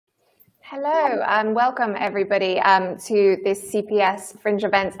Hello and welcome everybody to this CPS Fringe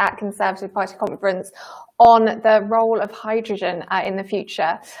event at Conservative Party Conference on the role of hydrogen in the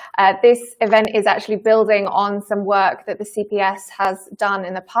future. This event is actually building on some work that the CPS has done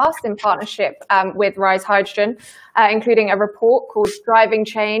in the past in partnership with byRyse Hydrogen, including a report called Driving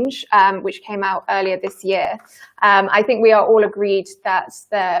Change, which came out earlier this year. I think we are all agreed that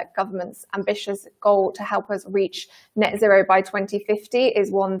the government's ambitious goal to help us reach net zero by 2050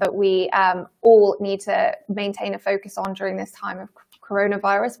 is one that we all need to maintain a focus on during this time of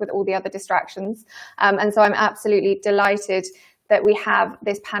coronavirus with all the other distractions. And so I'm absolutely delighted that we have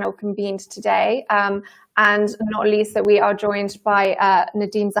this panel convened today. And not least that we are joined by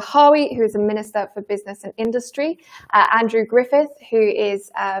Nadhim Zahawi, who is a Minister for Business and Industry, Andrew Griffith, who is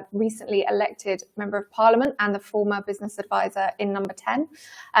a recently elected Member of Parliament and the former business advisor in Number 10,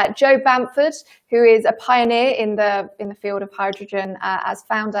 Joe Bamford, who is a pioneer in the field of hydrogen as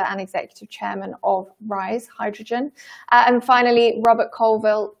founder and executive chairman of byRyse Hydrogen, and finally Robert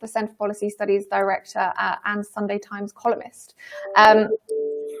Colville, the Centre for Policy Studies Director and Sunday Times columnist.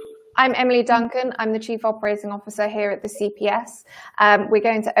 I'm Emily Duncan. I'm the Chief Operating Officer here at the CPS. We're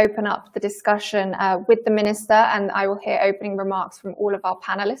going to open up the discussion with the Minister, and I will hear opening remarks from all of our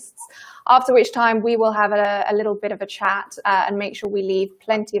panelists, after which time we will have a little bit of a chat and make sure we leave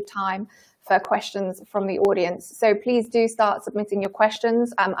plenty of time for questions from the audience. So please do start submitting your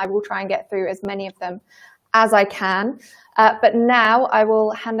questions. I will try and get through as many of them as I can. But now I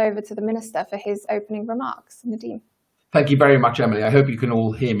will hand over to the Minister for his opening remarks. Nadhim. Thank you very much, Emily. I hope you can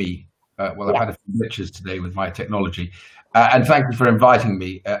all hear me. I've had a few glitches today with my technology. And thank you for inviting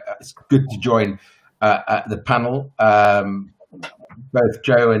me. It's good to join the panel. Both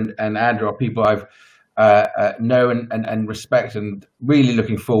Joe and Andrew are people I've known and respect, and really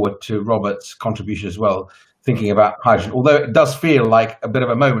looking forward to Robert's contribution as well, thinking about hydrogen. Although it does feel like a bit of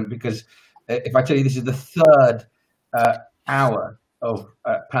a moment, because if I tell you this is the third hour of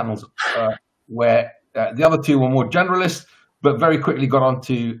panels where the other two were more generalist, but very quickly got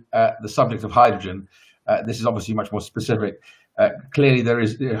onto the subject of hydrogen. This is obviously much more specific. Clearly, there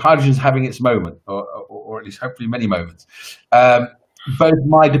is hydrogen's having its moment, or at least hopefully many moments. Both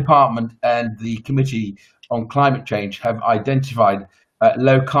my department and the Committee on Climate Change have identified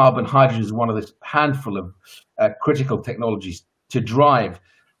low carbon hydrogen as one of the handful of critical technologies to drive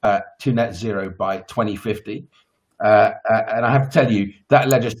to net zero by 2050. And I have to tell you, that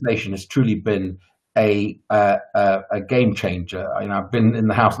legislation has truly been a game changer. I've been in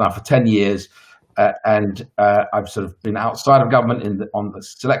the House now for 10 years, and I've sort of been outside of government on the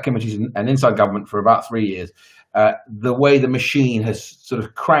select committees and inside government for about 3 years. The way the machine has sort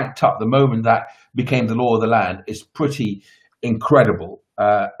of cranked up the moment that became the law of the land is pretty incredible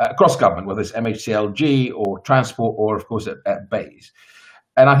across government, whether it's MHCLG or transport or, of course, at BEIS.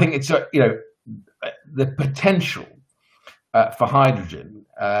 And I think it's the potential for hydrogen,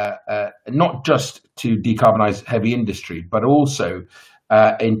 not just to decarbonize heavy industry, but also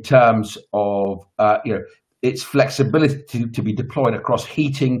in terms of its flexibility to be deployed across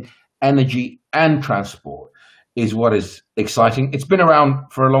heating, energy, and transport, is what is exciting. It's been around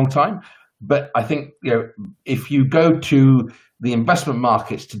for a long time, but I think if you go to the investment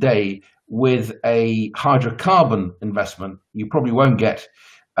markets today with a hydrocarbon investment, you probably won't get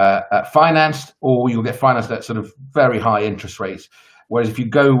financed, or you'll get financed at sort of very high interest rates. Whereas if you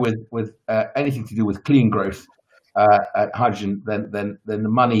go with anything to do with clean growth at hydrogen, then the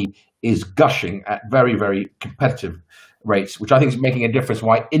money is gushing at very, very competitive rates, which I think is making a difference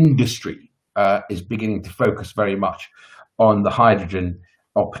why industry is beginning to focus very much on the hydrogen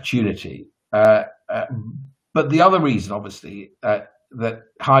opportunity. But the other reason, obviously, that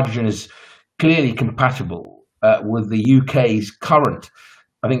hydrogen is clearly compatible with the UK's current,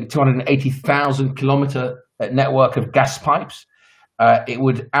 I think, 280,000 kilometre network of gas pipes. It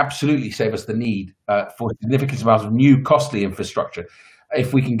would absolutely save us the need for significant amounts of new costly infrastructure.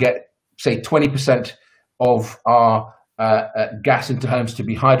 If we can get, say, 20% of our gas into homes to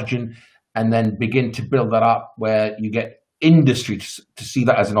be hydrogen, and then begin to build that up where you get industry to see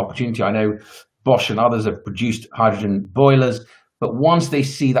that as an opportunity. I know Bosch and others have produced hydrogen boilers, but once they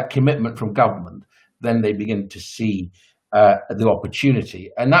see that commitment from government, then they begin to see the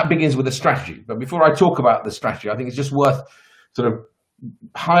opportunity, and that begins with a strategy. But before I talk about the strategy, I think it's just worth sort of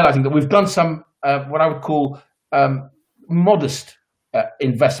highlighting that we've done some what I would call modest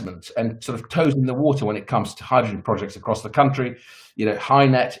investments and sort of toes in the water when it comes to hydrogen projects across the country.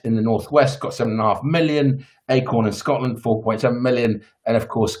 HyNet in the northwest got 7.5 million, Acorn in Scotland 4.7 million, and of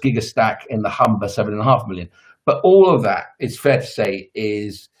course Gigastack in the Humber 7.5 million. But all of that, it's fair to say,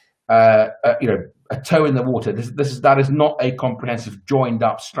 is a toe in the water. That is not a comprehensive, joined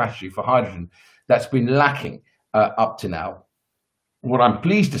up strategy for hydrogen that's been lacking up to now. What I'm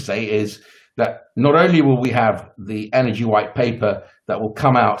pleased to say is that not only will we have the energy white paper that will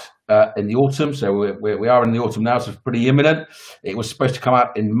come out in the autumn, so we are in the autumn now, so it's pretty imminent. It was supposed to come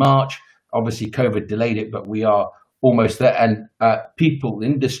out in March. Obviously, COVID delayed it, but we are almost there. And people,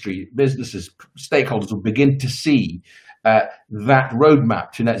 industry, businesses, stakeholders will begin to see that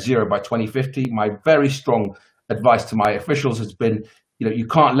roadmap to net zero by 2050. My very strong advice to my officials has been, you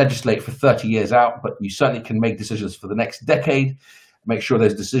can't legislate for 30 years out, but you certainly can make decisions for the next decade. Make sure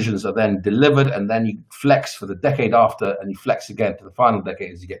those decisions are then delivered, and then you flex for the decade after, and you flex again to the final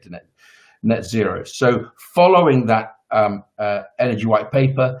decade as you get to net zero. So following that energy white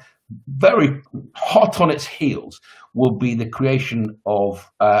paper, very hot on its heels will be the creation of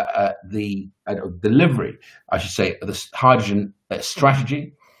the delivery, I should say, of the hydrogen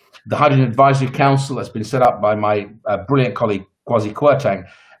strategy. The Hydrogen Advisory Council that's been set up by my brilliant colleague Kwasi Kwarteng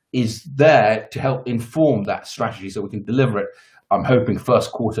is there to help inform that strategy so we can deliver it, I'm hoping,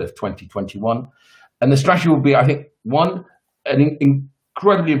 first quarter of 2021. And the strategy will be, I think, an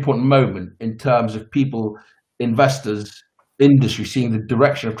incredibly important moment in terms of people, investors, industry seeing the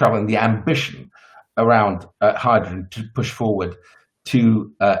direction of travel and the ambition around hydrogen to push forward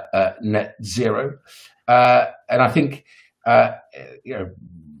to net zero. And I think, I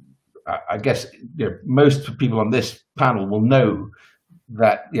guess most people on this panel will know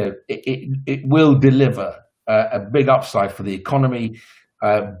that it will deliver a big upside for the economy.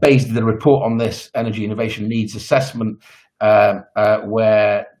 Based the report on this energy innovation needs assessment,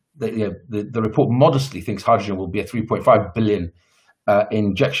 where the report modestly thinks hydrogen will be a 3.5 billion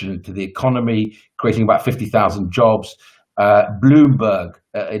injection into the economy, creating about 50,000 jobs. Bloomberg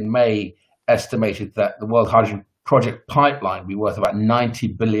in May estimated that the World Hydrogen Project pipeline will be worth about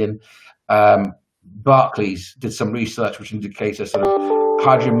 90 billion. Barclays did some research which indicates a sort of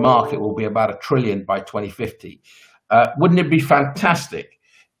hydrogen market will be about $1 trillion by 2050. Wouldn't it be fantastic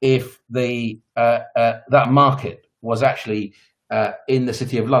if that market was actually in the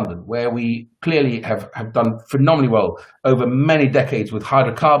City of London, where we clearly have done phenomenally well over many decades with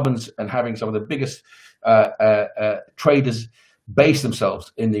hydrocarbons and having some of the biggest traders base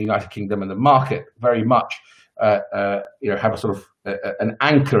themselves in the United Kingdom, and the market very much have a sort of an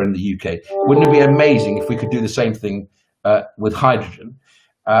anchor in the UK. Wouldn't it be amazing if we could do the same thing with hydrogen?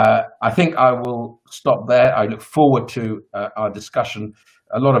 I think I will stop there. I look forward to our discussion.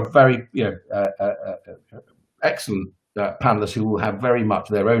 A lot of very excellent panelists who will have very much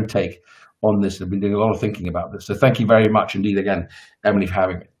their own take on this. They've been doing a lot of thinking about this. So thank you very much indeed again, Emily, for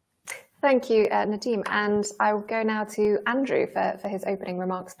having me. Thank you, Nadeem. And I will go now to Andrew for his opening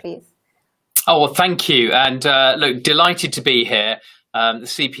remarks, please. Oh, well, thank you. And look, delighted to be here. The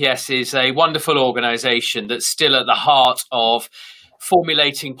CPS is a wonderful organisation that's still at the heart of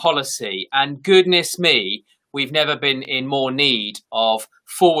formulating policy. And goodness me, we've never been in more need of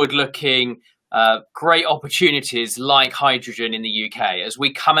forward-looking, great opportunities like hydrogen in the UK as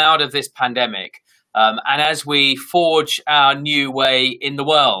we come out of this pandemic, and as we forge our new way in the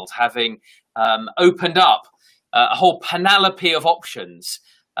world, having opened up a whole panoply of options.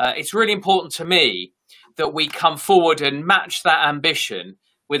 It's really important to me that we come forward and match that ambition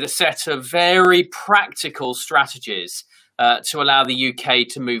with a set of very practical strategies to allow the UK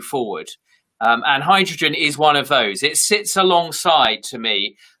to move forward. And hydrogen is one of those. It sits alongside, to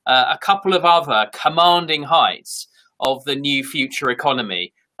me, a couple of other commanding heights of the new future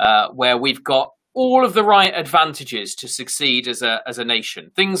economy, where we've got all of the right advantages to succeed as a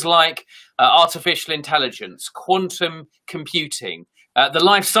nation. Things like artificial intelligence, quantum computing, the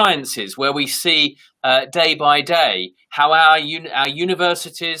life sciences, where we see day by day how our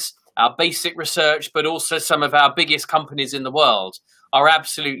universities, our basic research, but also some of our biggest companies in the world are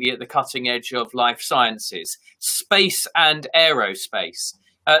absolutely at the cutting edge of life sciences, space and aerospace.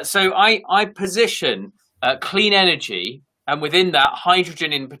 So I position clean energy, and within that,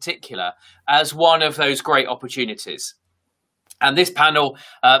 hydrogen in particular, as one of those great opportunities. And this panel,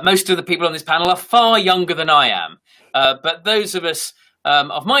 most of the people on this panel are far younger than I am. But those of us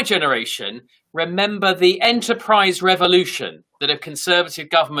of my generation remember the enterprise revolution that a Conservative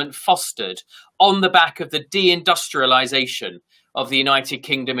government fostered on the back of the deindustrialisation of the United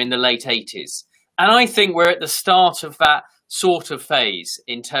Kingdom in the late 80s. And I think we're at the start of that sort of phase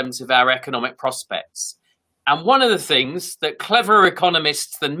in terms of our economic prospects. And one of the things that cleverer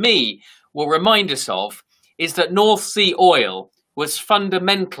economists than me will remind us of is that North Sea oil was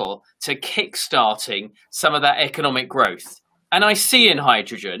fundamental to kickstarting some of that economic growth. And I see in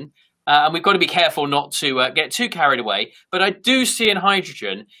hydrogen and we've got to be careful not to get too carried away. But I do see in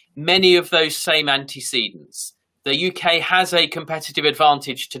hydrogen many of those same antecedents. The UK has a competitive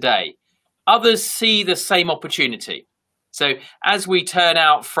advantage today. Others see the same opportunity. So as we turn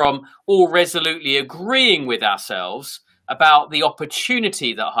out from all resolutely agreeing with ourselves about the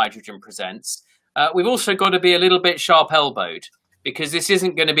opportunity that hydrogen presents, we've also got to be a little bit sharp-elbowed, because this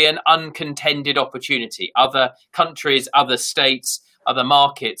isn't going to be an uncontended opportunity. Other countries, other states, other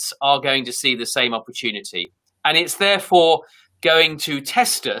markets are going to see the same opportunity. And it's therefore going to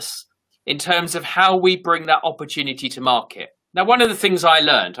test us in terms of how we bring that opportunity to market. Now, one of the things I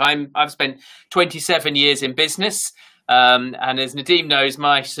learned, I've spent 27 years in business, and as Nadeem knows,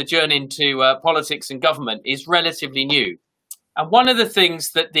 my sojourn into politics and government is relatively new. And one of the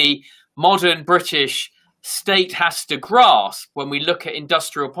things that the modern British state has to grasp when we look at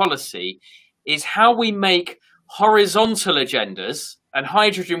industrial policy is how we make horizontal agendas, and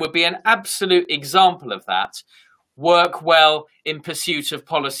hydrogen would be an absolute example of that, work well in pursuit of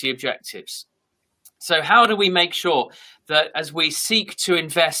policy objectives. So how do we make sure that as we seek to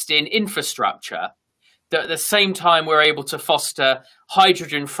invest in infrastructure, that at the same time we're able to foster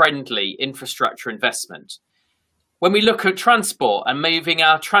hydrogen-friendly infrastructure investment? When we look at transport and moving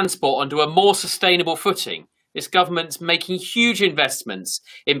our transport onto a more sustainable footing, this government's making huge investments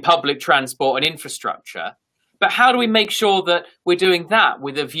in public transport and infrastructure. But how do we make sure that we're doing that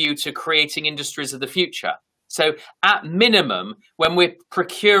with a view to creating industries of the future? So at minimum, when we're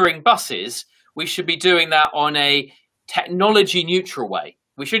procuring buses, we should be doing that on a technology neutral way.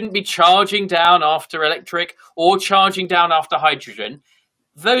 We shouldn't be charging down after electric or charging down after hydrogen.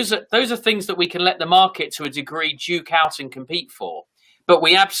 Those are things that we can let the market to a degree duke out and compete for. But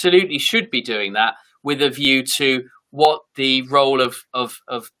we absolutely should be doing that with a view to what the role of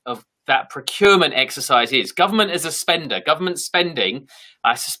that procurement exercise is. Government as a spender, government spending,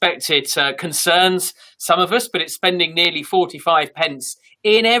 I suspect it concerns some of us, but it's spending nearly 45 pence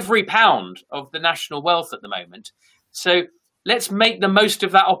in every pound of the national wealth at the moment. So let's make the most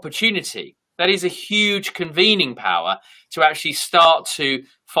of that opportunity. That is a huge convening power to actually start to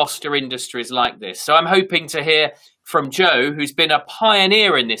foster industries like this. So I'm hoping to hear from Joe, who's been a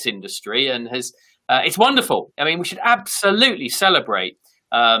pioneer in this industry and has, it's wonderful. I mean, we should absolutely celebrate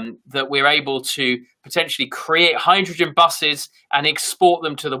that we're able to potentially create hydrogen buses and export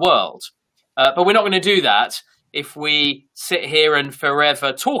them to the world. But we're not going to do that if we sit here and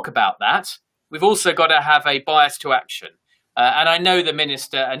forever talk about that. We've also got to have a bias to action. And I know the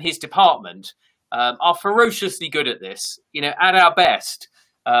minister and his department are ferociously good at this. You know, at our best,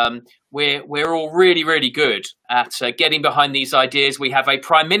 we're all really, really good at getting behind these ideas. We have a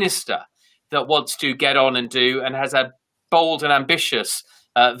prime minister that wants to get on and do and has a bold and ambitious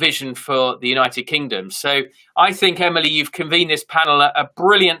vision for the United Kingdom. So I think, Emily, you've convened this panel at a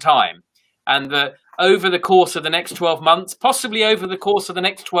brilliant time, and that over the course of the next 12 months, possibly over the course of the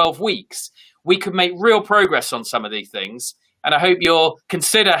next 12 weeks, we could make real progress on some of these things. And I hope you'll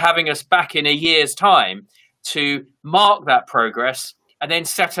consider having us back in a year's time to mark that progress and then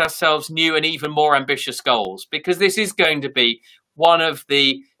set ourselves new and even more ambitious goals, because this is going to be one of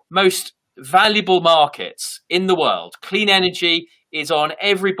the most valuable markets in the world. Clean energy is on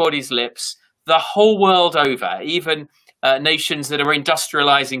everybody's lips the whole world over, even nations that are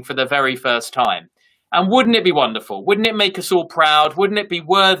industrializing for the very first time. And wouldn't it be wonderful? Wouldn't it make us all proud? Wouldn't it be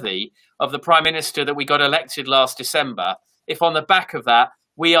worthy of the Prime Minister that we got elected last December if on the back of that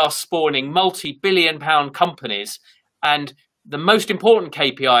we are spawning multi-billion-pound companies, and the most important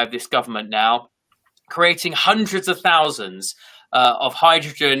KPI of this government now, creating hundreds of thousands of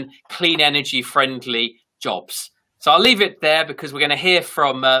hydrogen, clean energy friendly jobs. So I'll leave it there, because we're going to hear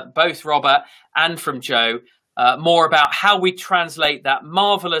from both Robert and from Joe more about how we translate that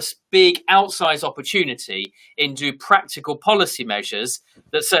marvellous, big, outsized opportunity into practical policy measures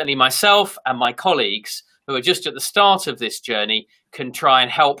that certainly myself and my colleagues, who are just at the start of this journey, can try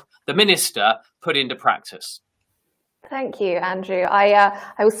and help the Minister put into practice. Thank you, Andrew. I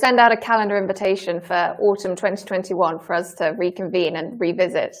will send out a calendar invitation for autumn 2021 for us to reconvene and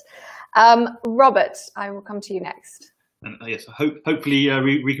revisit. Robert, I will come to you next. Yes, hopefully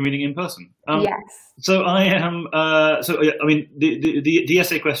reconvening in person. Yes. So I am. I mean, the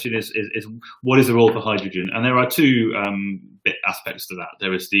essay question is what is the role for hydrogen? And there are two bit aspects to that.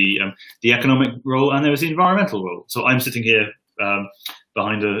 There is the economic role and there is the environmental role. So I'm sitting here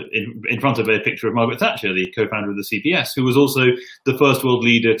in front of a picture of Margaret Thatcher, the co-founder of the CPS, who was also the first world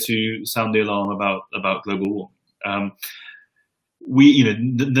leader to sound the alarm about global warming.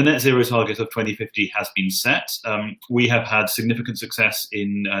 the net zero target of 2050 has been set. We have had significant success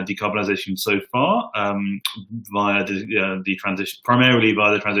in decarbonisation so far via the transition, primarily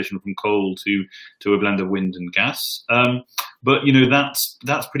via the transition from coal to a blend of wind and gas. But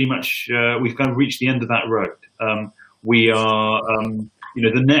that's pretty much we've kind of reached the end of that road. We are.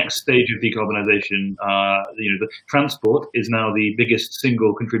 The next stage of decarbonisation, the transport is now the biggest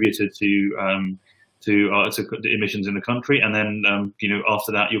single contributor to emissions in the country, and then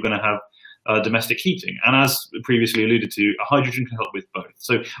after that you're going to have domestic heating, and as previously alluded to, hydrogen can help with both.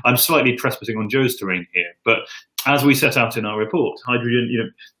 So I'm slightly trespassing on Joe's terrain here, but as we set out in our report,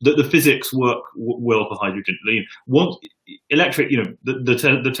 hydrogen, the physics work well for hydrogen. Electric,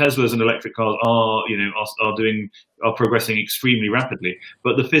 the Teslas and electric cars are progressing extremely rapidly.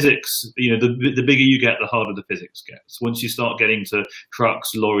 But the physics, the bigger you get, the harder the physics gets. Once you start getting to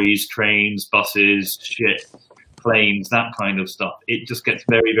trucks, lorries, trains, buses, ships, planes, that kind of stuff, it just gets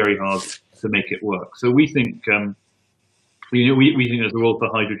very, very hard to make it work. So we think, we think there's a role for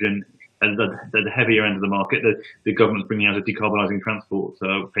hydrogen at the heavier end of the market. The government's bringing out a decarbonising transport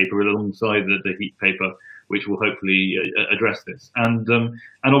paper alongside the heat paper, which will hopefully address this. And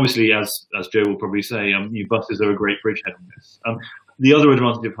obviously, as Joe will probably say, buses are a great bridgehead on this. The other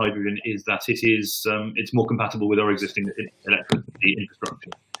advantage of hydrogen is that it's more compatible with our existing electricity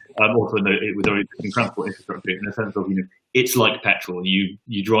infrastructure. Also with our existing transport infrastructure, in the sense of it's like petrol.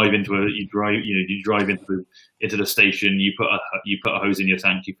 You drive into the station. You put a hose in your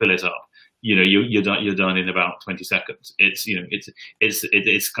tank. You fill it up. You're done in about 20 seconds. There's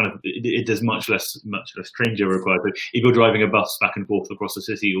much less change required. But if you're driving a bus back and forth across the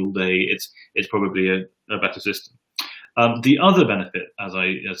city all day, it's probably a better system. The other benefit, as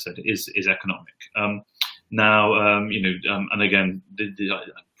I said, is economic. And again,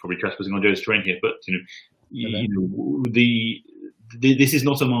 probably trespassing on Joe's terrain here, but this is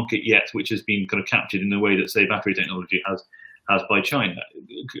not a market yet which has been kind of captured in the way that, say, battery technology has by China.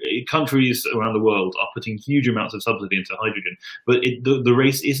 Countries around the world are putting huge amounts of subsidy into hydrogen, but the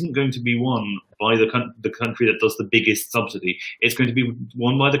race isn't going to be won by the country that does the biggest subsidy. It's going to be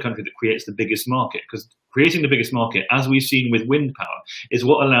won by the country that creates the biggest market, because creating the biggest market, as we've seen with wind power, is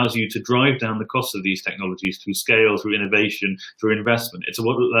what allows you to drive down the cost of these technologies through scale, through innovation, through investment. It's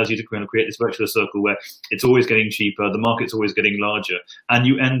what allows you to kind of create this virtuous circle where it's always getting cheaper, the market's always getting larger, and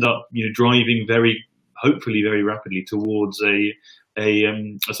you end up driving hopefully very rapidly towards a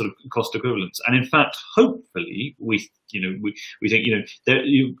sort of cost equivalence. And in fact, hopefully, we think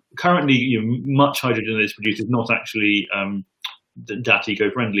currently much hydrogen that is produced is not actually that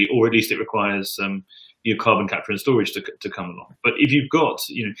eco-friendly, or at least it requires carbon capture and storage to come along. But if you've got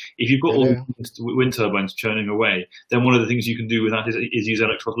all the wind turbines churning away, then one of the things you can do with that is use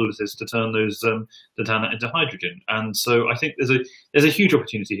electrolysis to turn that into hydrogen. And so I think there's a huge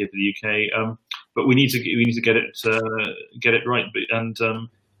opportunity here for the UK, but we need to get it right and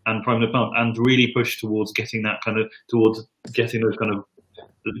prime the pump and really push towards getting the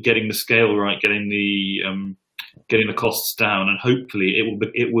scale right, getting the costs down, and hopefully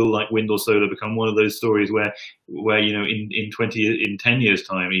it will like wind or solar become one of those stories where in 10 years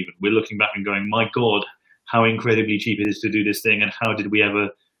time even we're looking back and going, my God, how incredibly cheap it is to do this thing, and how did it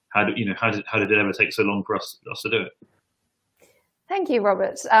ever take so long for us to do it? Thank you,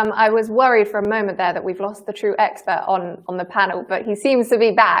 Robert. I was worried for a moment there that we've lost the true expert on the panel, but he seems to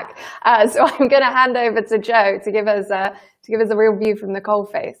be back. So I'm going to hand over to Joe to give us a real view from the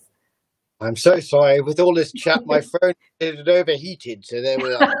coalface. I'm so sorry. With all this chat, my phone had overheated, so there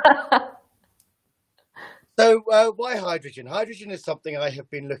we are. So why hydrogen? Hydrogen is something I have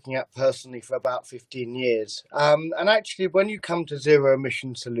been looking at personally for about 15 years. And actually, when you come to zero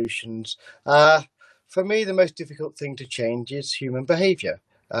emission solutions, for me, the most difficult thing to change is human behaviour.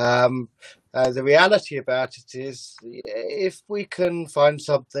 The reality about it is, if we can find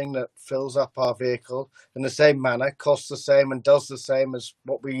something that fills up our vehicle in the same manner, costs the same and does the same as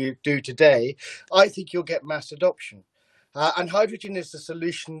what we do today, I think you'll get mass adoption. And hydrogen is the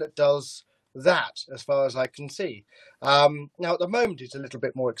solution that does that, as far as I can see. Now, at the moment, it's a little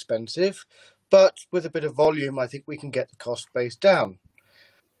bit more expensive, but with a bit of volume, I think we can get the cost base down.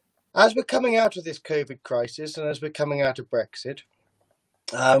 As we're coming out of this COVID crisis and as we're coming out of Brexit,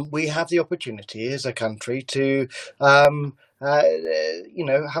 we have the opportunity as a country to, have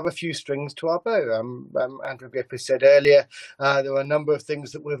a few strings to our bow. Andrew Griffiths said earlier, there are a number of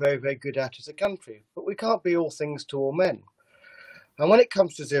things that we're very, very good at as a country, but we can't be all things to all men. And when it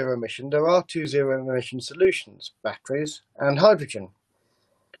comes to zero emission, there are two zero emission solutions, batteries and hydrogen.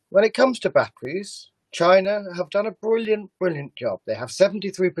 When it comes to batteries, China have done a brilliant job. They have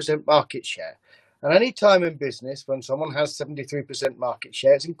 73% market share. And any time in business when someone has 73% market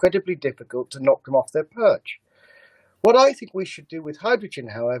share, it's incredibly difficult to knock them off their perch. What I think we should do with hydrogen,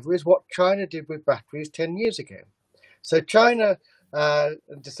 however, is what China did with batteries 10 years ago. So China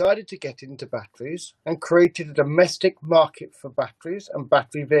decided to get into batteries and created a domestic market for batteries and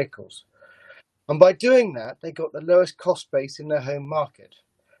battery vehicles. And by doing that, they got the lowest cost base in their home market.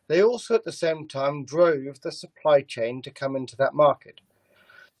 They also at the same time drove the supply chain to come into that market.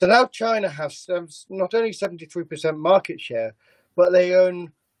 So now China has not only 73% market share, but they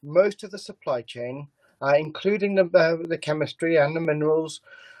own most of the supply chain, including the chemistry and the minerals,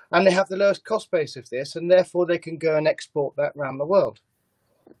 and they have the lowest cost base of this, and therefore they can go and export that around the world.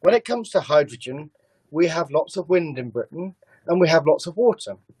 When it comes to hydrogen, we have lots of wind in Britain, and we have lots of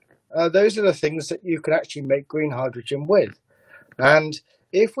water. Those are the things that you can actually make green hydrogen with. And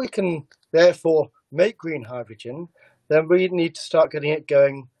if we can therefore make green hydrogen, then we need to start getting it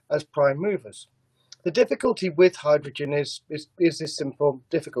going as prime movers. The difficulty with hydrogen is this simple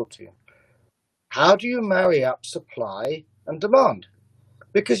difficulty. How do you marry up supply and demand?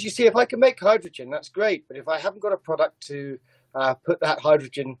 Because you see, if I can make hydrogen, that's great. But if I haven't got a product to put that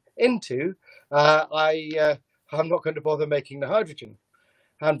hydrogen into, I'm not going to bother making the hydrogen.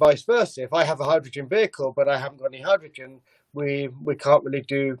 And vice versa. If I have a hydrogen vehicle, but I haven't got any hydrogen, we can't really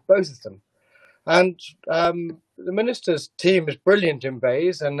do both of them. And the minister's team is brilliant in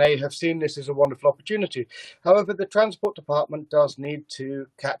BayRyse, and they have seen this as a wonderful opportunity. However, the Transport Department does need to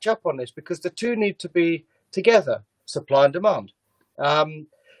catch up on this because the two need to be together, supply and demand.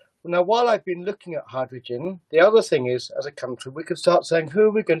 Now, while I've been looking at hydrogen, the other thing is, as a country, we could start saying, who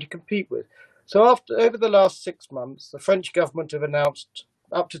are we going to compete with? So over the last 6 months, the French government have announced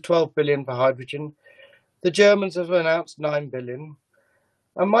up to 12 billion for hydrogen. The Germans have announced 9 billion.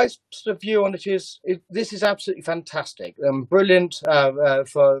 And my sort of view on it is, this is absolutely fantastic and brilliant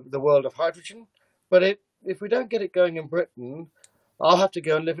for the world of hydrogen. But if we don't get it going in Britain, I'll have to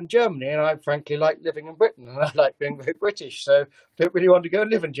go and live in Germany. And I frankly like living in Britain, and I like being very British. So I don't really want to go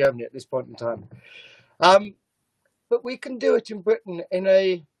and live in Germany at this point in time. But we can do it in Britain in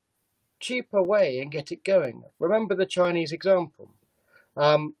a cheaper way and get it going. Remember the Chinese example.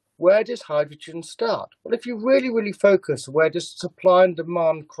 Where does hydrogen start? Well, if you really, really focus, where does supply and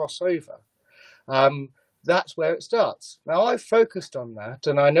demand cross over? That's where it starts. Now, I've focused on that,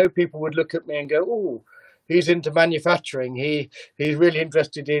 and I know people would look at me and go, oh, he's into manufacturing. He's really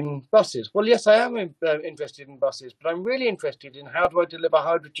interested in buses. Well, yes, I am interested in buses, but I'm really interested in how do I deliver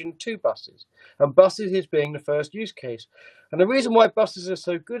hydrogen to buses? And buses is being the first use case. And the reason why buses are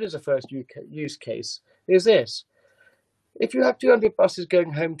so good as a first use case is this. If you have 200 buses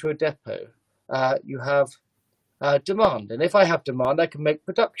going home to a depot, you have demand. And if I have demand, I can make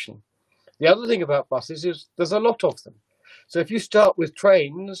production. The other thing about buses is there's a lot of them. So if you start with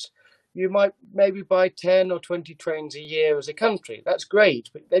trains, you might maybe buy 10 or 20 trains a year as a country. That's great,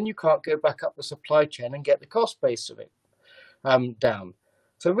 but then you can't go back up the supply chain and get the cost base of it down.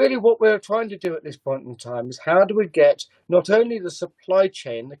 So really what we're trying to do at this point in time is how do we get not only the supply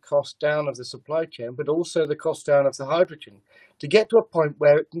chain, the cost down of the supply chain, but also the cost down of the hydrogen to get to a point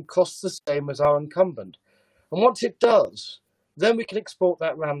where it can cost the same as our incumbent. And once it does, then we can export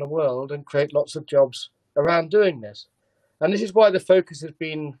that around the world and create lots of jobs around doing this. And this is why the focus has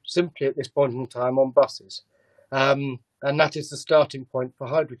been simply at this point in time on buses. And that is the starting point for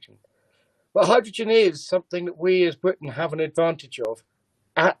hydrogen. But hydrogen is something that we as Britain have an advantage of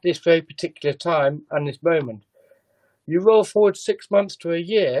at this very particular time and this moment. You roll forward 6 months to a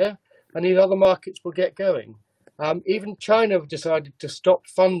year and these other markets will get going. Even China have decided to stop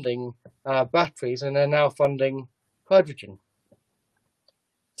funding batteries and they're now funding hydrogen.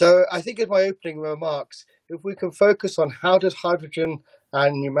 So I think in my opening remarks, if we can focus on how does hydrogen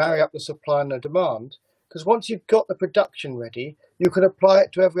and you marry up the supply and the demand, because once you've got the production ready, you can apply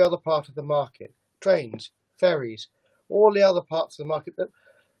it to every other part of the market, trains, ferries, all the other parts of the market that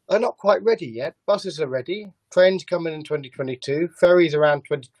are not quite ready yet. Buses are ready, trains coming in 2022, ferries around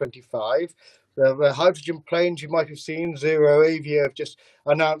 2025. The hydrogen planes you might have seen, Zero Avia have just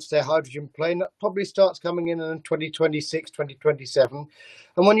announced their hydrogen plane. That probably starts coming in 2026, 2027.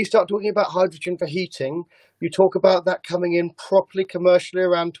 And when you start talking about hydrogen for heating, you talk about that coming in properly commercially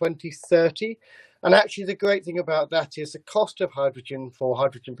around 2030. And actually the great thing about that is the cost of hydrogen for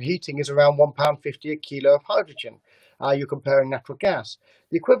heating is around £1.50 a kilo of hydrogen. You're comparing natural gas.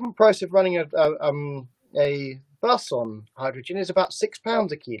 The equivalent price of running a bus on hydrogen is about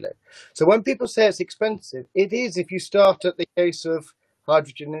 £6 a kilo. So when people say it's expensive, it is if you start at the case of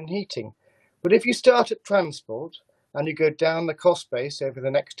hydrogen and heating. But if you start at transport and you go down the cost base over the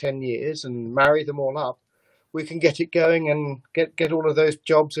next 10 years and marry them all up, we can get it going and get all of those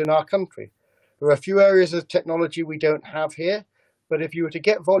jobs in our country. There are a few areas of technology we don't have here, but if you were to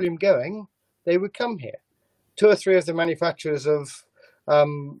get volume going, they would come here. 2 or 3 of the manufacturers of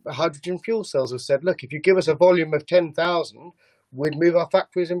hydrogen fuel cells have said, look, if you give us a volume of 10,000, we'd move our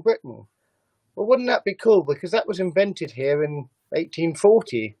factories in Britain. Well, wouldn't that be cool? Because that was invented here in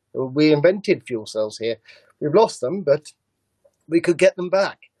 1840. We invented fuel cells here. We've lost them, but we could get them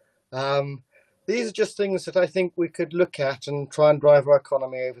back. These are just things that I think we could look at and try and drive our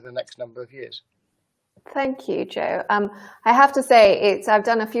economy over the next number of years. Thank you, Joe. I have to say, I've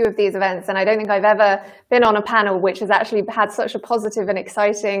done a few of these events, and I don't think I've ever been on a panel which has actually had such a positive and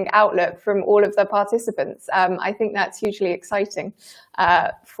exciting outlook from all of the participants. I think that's hugely exciting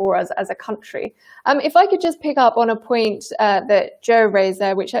for us as a country. If I could just pick up on a point that Joe raised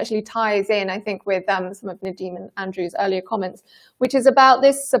there, which actually ties in, I think, with some of Nadeem and Andrew's earlier comments, which is about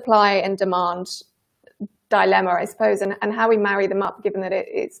this supply and demand dilemma, I suppose, and how we marry them up, given that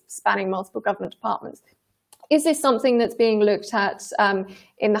it's spanning multiple government departments. Is this something that's being looked at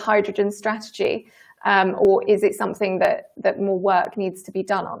in the hydrogen strategy, or is it something that more work needs to be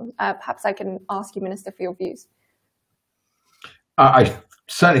done on? Perhaps I can ask you, Minister, for your views. I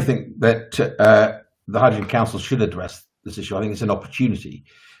certainly think that the Hydrogen Council should address this issue. I think it's an opportunity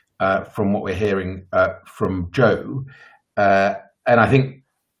from what we're hearing from Joe, and I think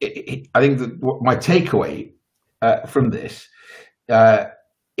that my takeaway from this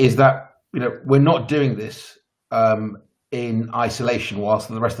is that we're not doing this in isolation whilst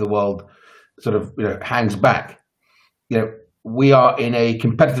the rest of the world sort of hangs back. We are in a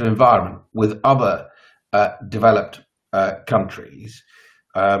competitive environment with other developed countries.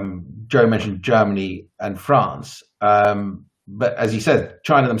 Joe mentioned Germany and France, but as he said,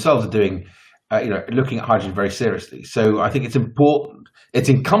 China themselves are doing looking at hydrogen very seriously. So I think it's important, it's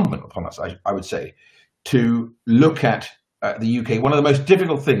incumbent upon us, I would say, to look at the UK. One of the most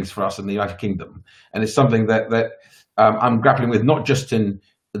difficult things for us in the United Kingdom, and it's something that I'm grappling with, not just in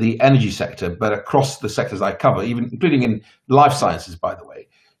the energy sector, but across the sectors I cover, even including in life sciences, by the way,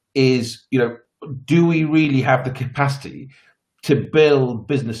 is, do we really have the capacity to build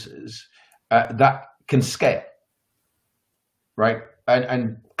businesses that can scale, right?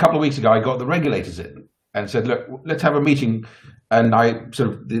 And a couple of weeks ago, I got the regulators in and said, look, let's have a meeting. And I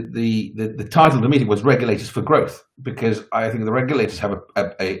sort of, the title of the meeting was Regulators for Growth, because I think the regulators have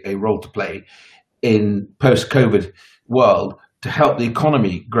a role to play in post-COVID world to help the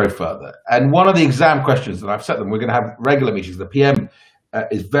economy grow further. And one of the exam questions that I've set them, we're going to have regular meetings, the PM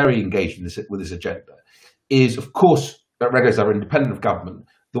is very engaged in with this agenda, is of course that regulators are independent of government.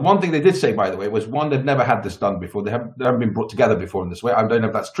 The one thing they did say, by the way, was one, they've never had this done before. They haven't been brought together before in this way. I don't know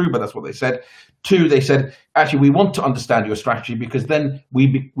if that's true, but that's what they said. 2, they said, actually, we want to understand your strategy because then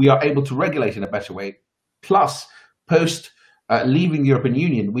we are able to regulate in a better way. Plus, post leaving the European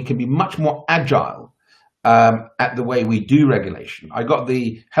Union, we can be much more agile at the way we do regulation. I got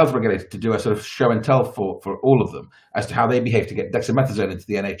the health regulator to do a sort of show and tell for all of them as to how they behave to get dexamethasone into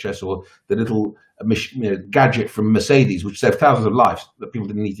the NHS, or the little gadget from Mercedes, which saved thousands of lives that people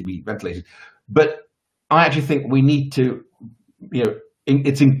didn't need to be ventilated. But I actually think we need to,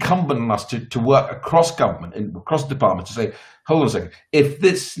 it's incumbent on us to work across government and across departments to say, hold on a second, if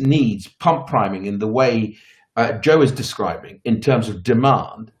this needs pump priming in the way Joe is describing in terms of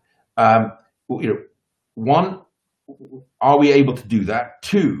demand, one, are we able to do that?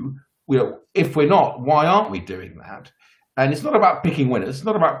 2, if we're not, why aren't we doing that? And it's not about picking winners. It's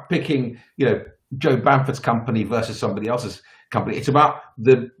not about picking, Joe Bamford's company versus somebody else's company. It's about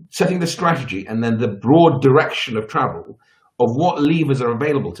setting the strategy and then the broad direction of travel of what levers are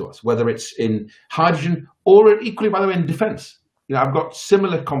available to us, whether it's in hydrogen or equally, by the way, in defense. I've got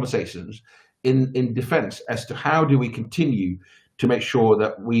similar conversations in defense as to how do we continue to make sure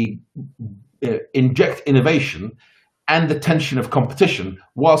that we inject innovation and the tension of competition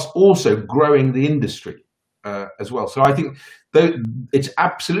whilst also growing the industry as well. So I think it's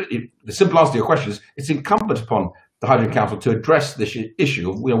absolutely, the simple answer to your question is, it's incumbent upon the Hydrogen Council to address this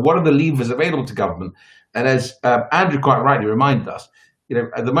issue of what are the levers available to government. And as Andrew quite rightly reminded us,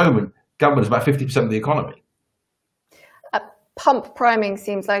 at the moment, government is about 50% of the economy. Pump priming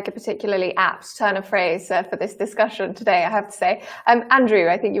seems like a particularly apt turn of phrase for this discussion today, I have to say. Andrew,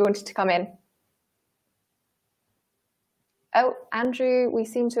 I think you wanted to come in. Oh, Andrew, we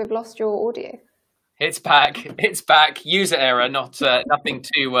seem to have lost your audio. It's back. It's back. User error, not nothing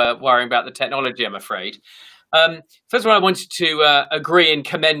to worry about the technology, I'm afraid. First of all, I wanted to agree and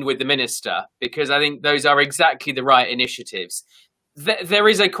commend with the Minister, because I think those are exactly the right initiatives. There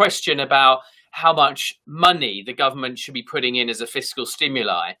is a question about how much money the government should be putting in as a fiscal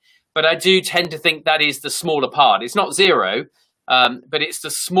stimuli, but I do tend to think that is the smaller part. It's not zero, but it's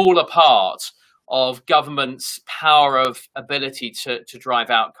the smaller part of government's power of ability to drive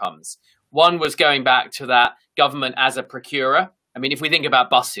outcomes. One was going back to that government as a procurer. I mean, if we think about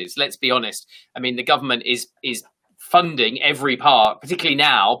buses, let's be honest. I mean, the government is funding every part, particularly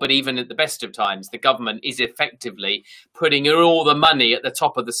now, but even at the best of times, the government is effectively putting all the money at the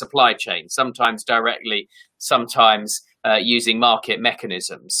top of the supply chain, sometimes directly, sometimes using market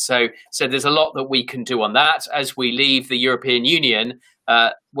mechanisms. So there's a lot that we can do on that. As we leave the European Union,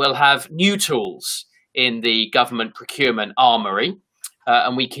 we'll have new tools in the government procurement armory,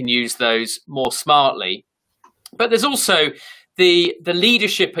 and we can use those more smartly. But there's also the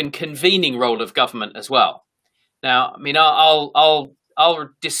leadership and convening role of government as well. Now, I mean, I'll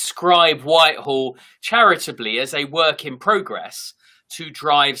describe Whitehall charitably as a work in progress to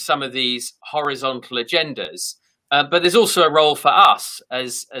drive some of these horizontal agendas. But there's also a role for us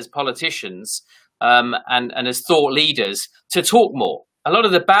as politicians and as thought leaders to talk more. A lot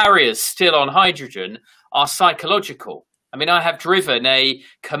of the barriers still on hydrogen are psychological. I mean, I have driven a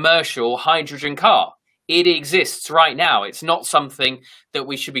commercial hydrogen car. It exists right now. It's not something that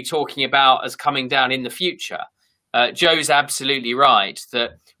we should be talking about as coming down in the future. Joe's absolutely right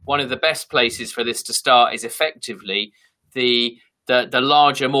that one of the best places for this to start is effectively the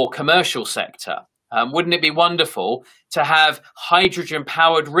larger, more commercial sector. Wouldn't it be wonderful to have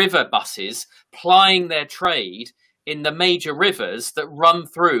hydrogen-powered river buses plying their trade in the major rivers that run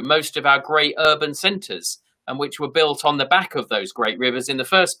through most of our great urban centres and which were built on the back of those great rivers in the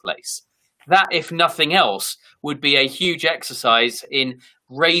first place? That, if nothing else, would be a huge exercise in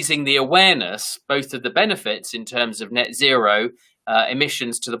raising the awareness, both of the benefits in terms of net zero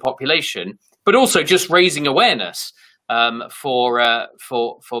emissions to the population, but also just raising awareness for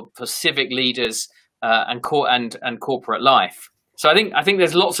civic leaders and corporate life. So I think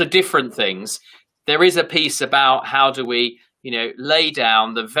there's lots of different things. There is a piece about how do we, lay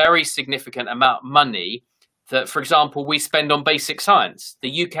down the very significant amount of money that, for example, we spend on basic science.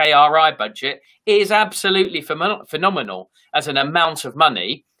 The UKRI budget is absolutely phenomenal as an amount of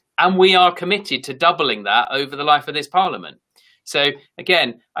money, and we are committed to doubling that over the life of this Parliament. So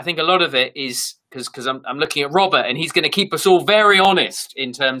again, I think a lot of it is because I'm looking at Robert, and he's going to keep us all very honest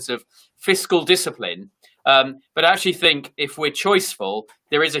in terms of fiscal discipline. But I actually think if we're choiceful,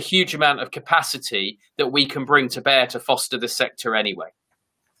 there is a huge amount of capacity that we can bring to bear to foster the sector anyway.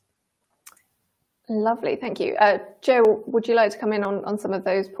 Lovely, thank you. Joe, would you like to come in on some of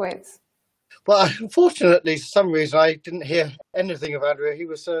those points? Well, unfortunately, for some reason, I didn't hear anything of Andrew. He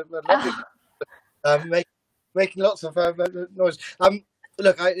was lovely, making lots of noise.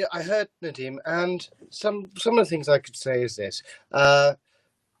 Look, I heard Nadeem, and some of the things I could say is this.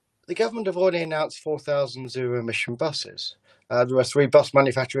 The government have already announced 4,000 zero-emission buses. There are 3 bus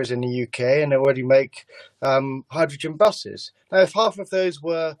manufacturers in the UK, and they already make hydrogen buses. Now, if half of those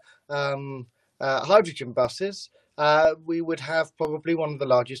were hydrogen buses, we would have probably one of the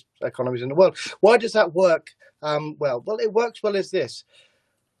largest economies in the world. Why does that work well? Well, it works well as this.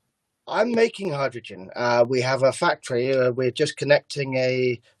 I'm making hydrogen. We have a factory. We're just connecting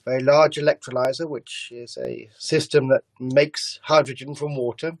a very large electrolyzer, which is a system that makes hydrogen from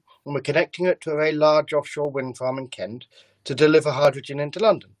water. And we're connecting it to a very large offshore wind farm in Kent to deliver hydrogen into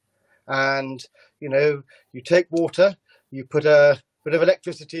London. And, you take water, you put a bit of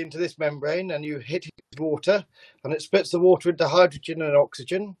electricity into this membrane, and you hit water, and it splits the water into hydrogen and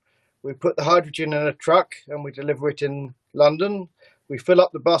oxygen. We put the hydrogen in a truck, and we deliver it in London. We fill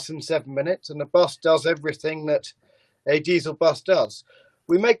up the bus in 7 minutes, and the bus does everything that a diesel bus does.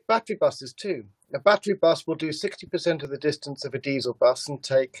 We make battery buses too. A battery bus will do 60% of the distance of a diesel bus and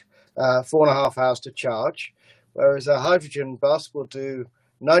take 4.5 hours to charge, whereas a hydrogen bus will do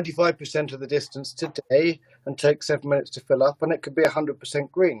 95% of the distance today and take 7 minutes to fill up, and it could be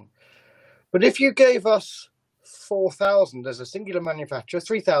 100% green. But if you gave us 4,000 as a singular manufacturer,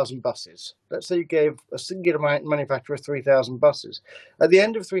 3,000 buses, let's say you gave a singular manufacturer 3,000 buses, at the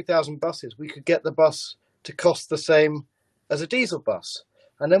end of 3,000 buses, we could get the bus to cost the same as a diesel bus,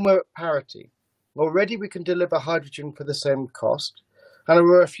 and then we're at parity. Already we can deliver hydrogen for the same cost, and there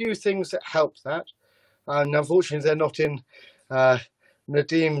were a few things that helped that, and unfortunately they're not in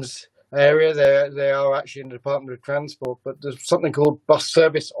Nadeem's area. They are actually in the Department of Transport, but there's something called Bus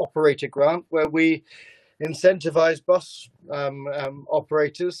Service Operator Grant, where we incentivize bus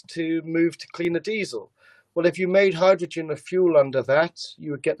operators to move to cleaner diesel. Well, if you made hydrogen a fuel under that,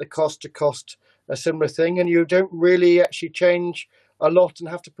 you would get the cost to cost a similar thing, and you don't really actually change a lot and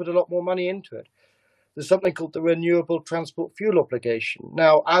have to put a lot more money into it. There's something called the Renewable Transport Fuel Obligation.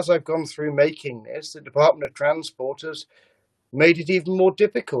 Now, as I've gone through making this, the Department of Transport has made it even more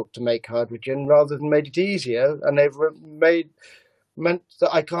difficult to make hydrogen rather than made it easier, and they've made meant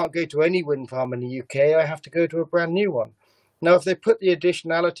that I can't go to any wind farm in the UK. I have to go to a brand new one. Now, if they put the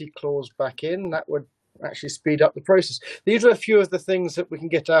additionality clause back in, that would actually speed up the process. These are a few of the things that we can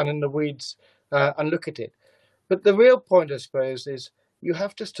get down in the weeds and look at it. But the real point, I suppose, is you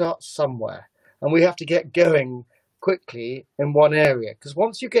have to start somewhere, and we have to get going quickly in one area. Because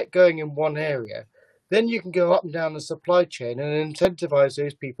once you get going in one area, then you can go up and down the supply chain and incentivize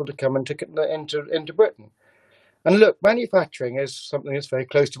those people to come into Britain. And look, manufacturing is something that's very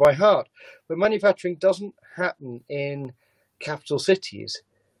close to my heart, but manufacturing doesn't happen in capital cities.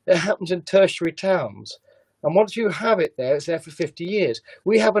 It happens in tertiary towns. And once you have it there, it's there for 50 years.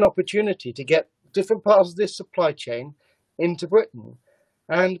 We have an opportunity to get different parts of this supply chain into Britain.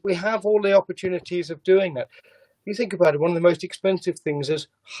 And we have all the opportunities of doing that. You think about it, one of the most expensive things is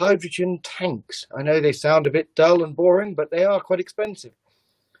hydrogen tanks. I know they sound a bit dull and boring, but they are quite expensive.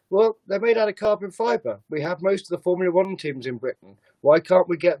 Well, they're made out of carbon fibre. We have most of the Formula One teams in Britain. Why can't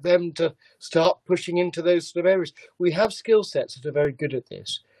we get them to start pushing into those sort of areas? We have skill sets that are very good at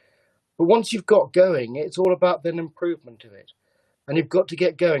this. But once you've got going, it's all about then improvement of it. And you've got to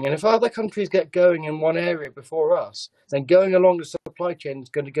get going. And if other countries get going in one area before us, then going along the supply chain is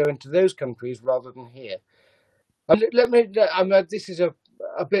going to go into those countries rather than here. And this is a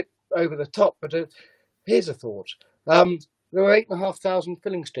bit over the top, but here's a thought. There are 8,500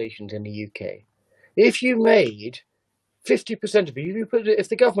 filling stations in the UK. If you made 50% of it, if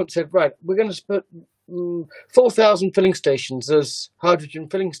the government said, right, we're going to put 4,000 filling stations as hydrogen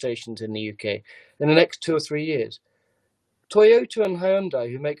filling stations in the UK in the next 2 or 3 years, Toyota and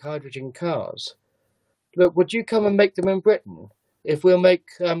Hyundai, who make hydrogen cars, look, would you come and make them in Britain if we'll make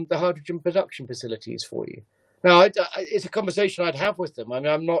the hydrogen production facilities for you? Now, it's a conversation I'd have with them. I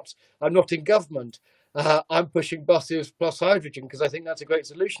mean, I'm not in government. I'm pushing buses plus hydrogen because I think that's a great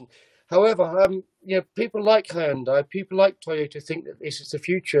solution. However, people like Hyundai, people like Toyota think that this is the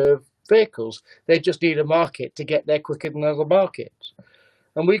future of vehicles. They just need a market to get there quicker than other markets.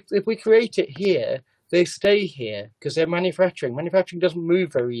 And if we create it here, they stay here because they're manufacturing. Manufacturing doesn't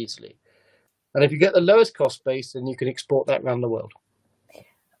move very easily. And if you get the lowest cost base, then you can export that around the world.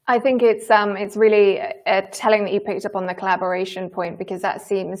 I think it's really telling that you picked up on the collaboration point, because that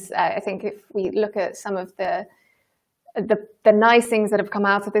seems, I think if we look at some of the nice things that have come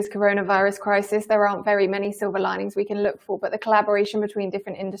out of this coronavirus crisis, there aren't very many silver linings we can look for, but the collaboration between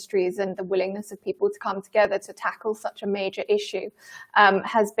different industries and the willingness of people to come together to tackle such a major issue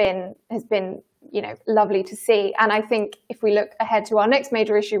has been lovely to see. And I think if we look ahead to our next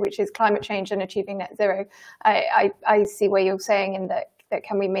major issue, which is climate change and achieving net zero, I see where you're saying in that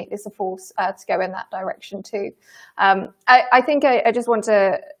can we make this a force to go in that direction too. I think I just want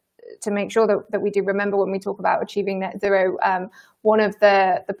to make sure that we do remember when we talk about achieving net zero, one of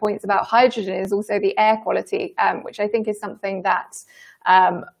the points about hydrogen is also the air quality, which I think is something that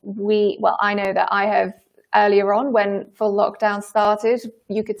I know that I have earlier on when full lockdown started,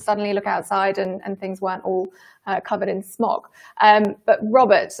 you could suddenly look outside and things weren't all covered in smog. But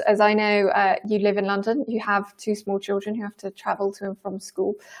Robert, as I know, you live in London, you have 2 small children who have to travel to and from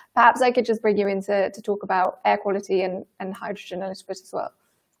school. Perhaps I could just bring you in to talk about air quality and hydrogen a little bit as well.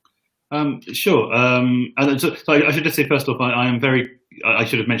 Sure. And so I should just say, first off, I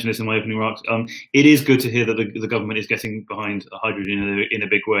should have mentioned this in my opening remarks. It is good to hear that the government is getting behind hydrogen in a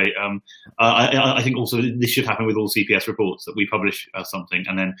big way. I think also this should happen with all CPS reports, that we publish something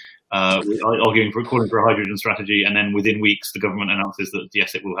and then calling for a hydrogen strategy, and then within weeks the government announces that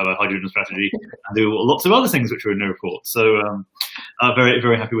yes, it will have a hydrogen strategy and do lots of other things which are in the report. So very,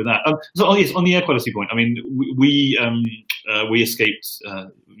 very happy with that. So yes, on the air quality point, I mean, we escaped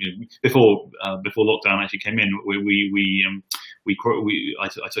before lockdown actually came in. I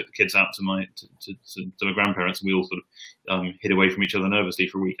took the kids out to my grandparents, and we all sort of hid away from each other nervously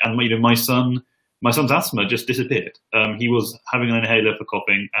for a week. And my son's asthma just disappeared. He was having an inhaler for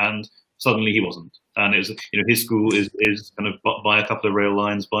coughing, and suddenly he wasn't. And it was, his school is kind of by a couple of rail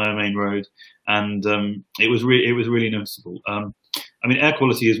lines, by a main road, and it was really noticeable. I mean, air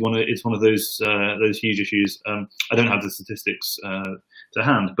quality is one of those huge issues. I don't have the statistics to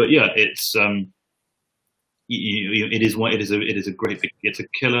hand, but yeah, it's it's a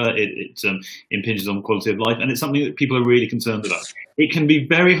killer. It impinges on quality of life, and it's something that people are really concerned about. It can be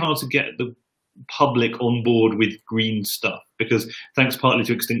very hard to get the public on board with green stuff, because thanks partly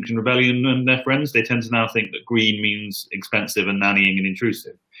to Extinction Rebellion and their friends, they tend to now think that green means expensive and nannying and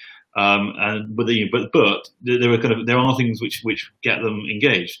intrusive. But there are things which get them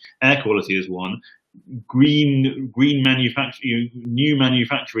engaged. Air quality is one. green manufacturing, new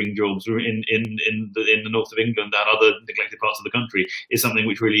manufacturing jobs in the north of England and other neglected parts of the country is something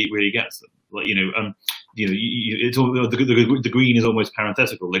which really gets them. Like it's all the green is almost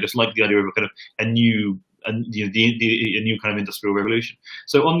parenthetical. They just like the idea of a kind of a new kind of industrial revolution.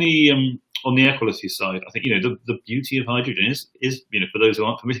 So on the air quality side, I think the beauty of hydrogen is for those who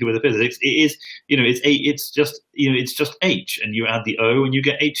aren't familiar with the physics, it's just H, and you add the O and you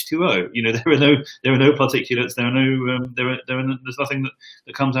get H2O. There are no particulates. There's nothing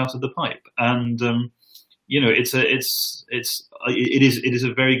that comes out of the pipe, and it is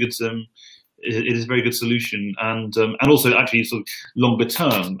a very good. It is a very good solution, and also actually sort of longer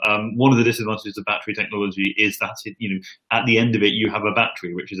term. One of the disadvantages of battery technology is that at the end of it you have a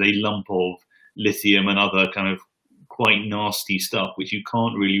battery which is a lump of lithium and other kind of quite nasty stuff which you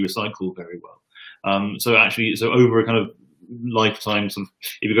can't really recycle very well. So over a kind of lifetime, sort of,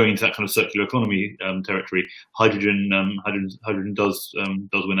 if you're going into that kind of circular economy territory, hydrogen does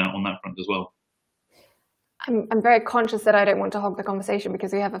win out on that front as well. I'm very conscious that I don't want to hog the conversation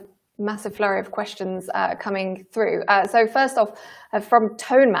because we have a massive flurry of questions coming through. So first off, from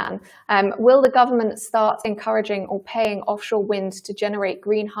Toneman, will the government start encouraging or paying offshore wind to generate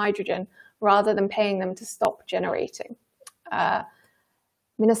green hydrogen rather than paying them to stop generating?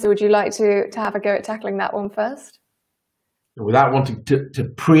 Minister, would you like to have a go at tackling that one first? Without wanting to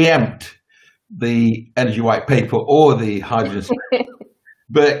preempt the energy white paper or the hydrogen,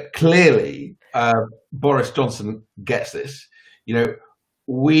 but clearly Boris Johnson gets this.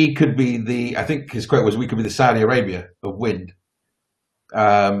 We could be I think his quote was, we could be the Saudi Arabia of wind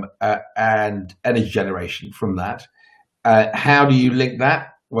and energy generation from that. How do you link that?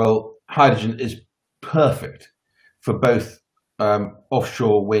 Well, hydrogen is perfect for both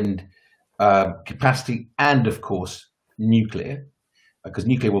offshore wind capacity and, of course, nuclear, because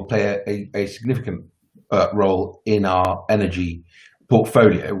nuclear will play a significant role in our energy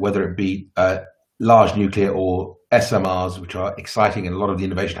portfolio, whether it be large nuclear or SMRs, which are exciting and a lot of the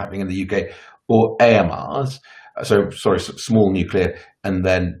innovation happening in the UK, or AMRs, small nuclear, and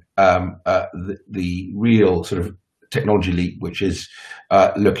then the real sort of technology leap, which is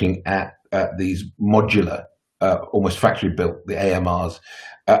looking at these modular, almost factory built, the AMRs,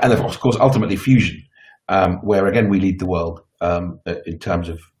 and of course ultimately fusion, where again we lead the world in terms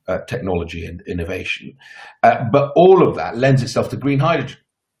of technology and innovation. But all of that lends itself to green hydrogen.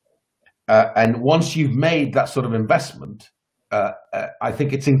 And once you've made that sort of investment, I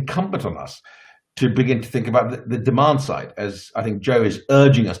think it's incumbent on us to begin to think about the demand side, as I think Joe is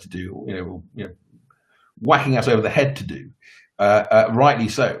urging us to do, whacking us over the head to do, rightly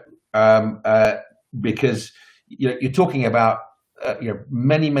so, because you're talking about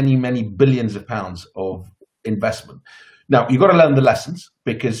many billions of pounds of investment. Now you've got to learn the lessons,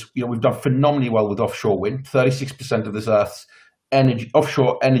 because we've done phenomenally well with offshore wind. 36% of this Earth's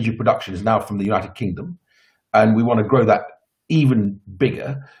offshore energy production is now from the United Kingdom, and we want to grow that even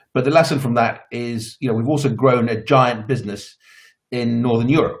bigger. But the lesson from that is, we've also grown a giant business in Northern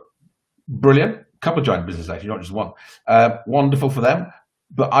Europe. Brilliant, a couple of giant businesses actually, not just one. Wonderful for them.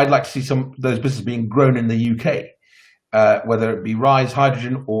 But I'd like to see some of those businesses being grown in the UK, whether it be byRyse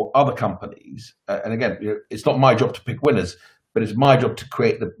Hydrogen or other companies. And again, it's not my job to pick winners, but it's my job to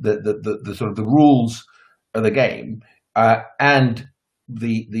create the sort of the rules of the game. And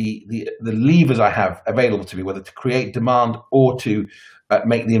the levers I have available to me, whether to create demand or to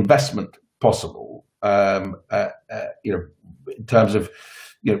make the investment possible, in terms of,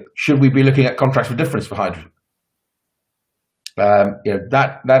 should we be looking at contracts for difference for hydrogen?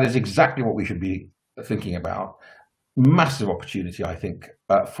 That is exactly what we should be thinking about. Massive opportunity, I think,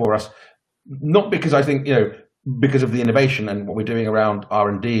 for us, not because I think, because of the innovation and what we're doing around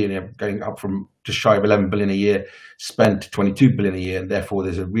R&D, and going up from just shy of 11 billion a year spent to 22 billion a year, and therefore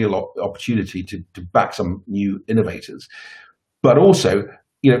there's a real opportunity to back some new innovators. But also,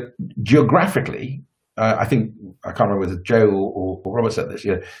 geographically, I think, I can't remember whether Joe or Robert said this,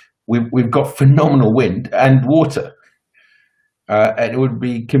 we've got phenomenal wind and water. And it would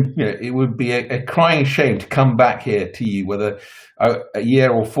be a crying shame to come back here to you, whether a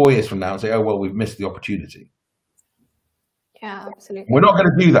year or 4 years from now, and say, oh well, we've missed the opportunity. Yeah, absolutely. We're not going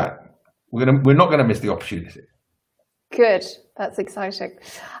to do that. We're not going to miss the opportunity. Good. That's exciting.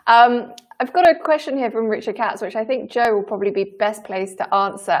 I've got a question here from Richard Katz, which I think Joe will probably be best placed to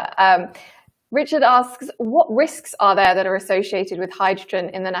answer. Richard asks, what risks are there that are associated with hydrogen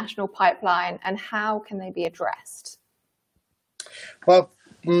in the national pipeline, and how can they be addressed? Well,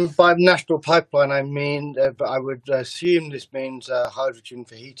 by national pipeline, I mean, but I would assume this means hydrogen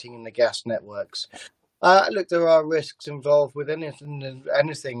for heating in the gas networks. Look, there are risks involved with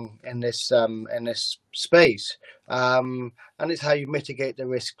anything in this space, and it's how you mitigate the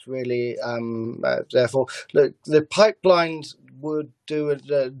risks, really. Therefore, look, the pipelines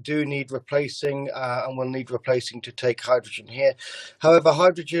do need replacing, and will need replacing to take hydrogen here. However,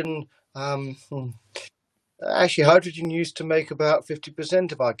 hydrogen. Actually, hydrogen used to make about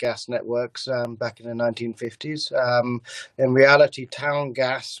 50% of our gas networks back in the 1950s. In reality, town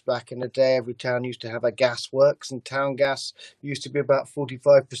gas, back in the day, every town used to have a gas works, and town gas used to be about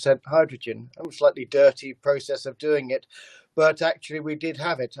 45% hydrogen. A slightly dirty process of doing it, but actually we did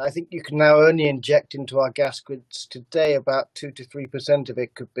have it. I think you can now only inject into our gas grids today about 2 to 3% of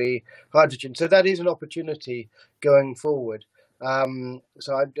it could be hydrogen. So that is an opportunity going forward.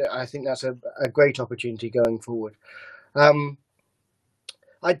 So I think that's a great opportunity going forward.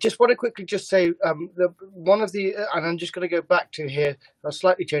 I just want to quickly just say and I'm just going to go back to here, I'll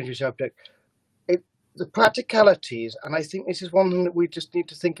slightly change the subject, the practicalities, and I think this is one thing that we just need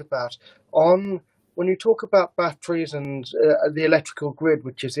to think about when you talk about batteries and the electrical grid,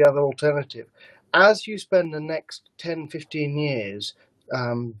 which is the other alternative. As you spend the next 10, 15 years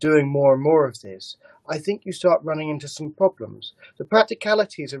doing more and more of this, I think you start running into some problems. The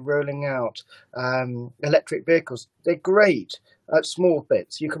practicalities of rolling out electric vehicles, they're great at small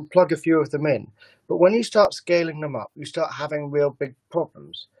bits. You can plug a few of them in. But when you start scaling them up, you start having real big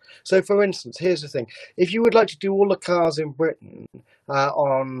problems. So, for instance, here's the thing. If you would like to do all the cars in Britain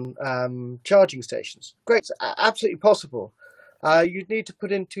on charging stations, great, it's absolutely possible. You'd need to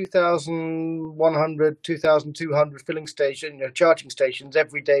put in 2,100, 2,200 charging stations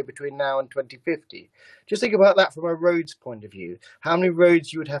every day between now and 2050. Just think about that from a roads point of view. How many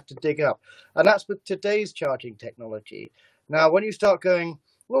roads you would have to dig up. And that's with today's charging technology. Now, when you start going,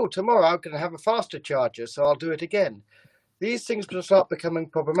 well, tomorrow I'm going to have a faster charger, so I'll do it again. These things will start becoming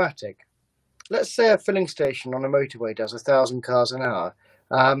problematic. Let's say a filling station on a motorway does 1,000 cars an hour.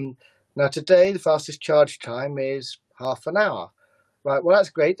 Now, today, the fastest charge time is half an hour. Right, well, that's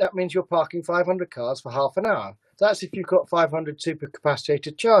great. That means you're parking 500 cars for half an hour. That's if you've got 500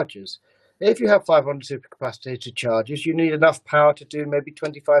 supercapacitated chargers. If you have 500 supercapacitated chargers, you need enough power to do maybe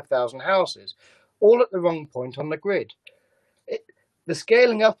 25,000 houses, all at the wrong point on the grid. The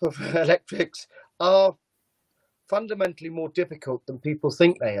scaling up of electrics are fundamentally more difficult than people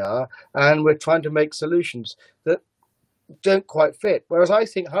think they are, and we're trying to make solutions that don't quite fit. Whereas I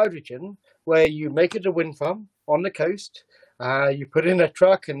think hydrogen, where you make it a wind farm on the coast, you put in a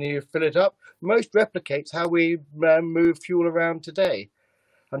truck and you fill it up, most replicates how we move fuel around today.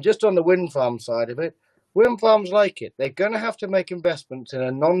 And just on the wind farm side of it, wind farms like it. They're going to have to make investments in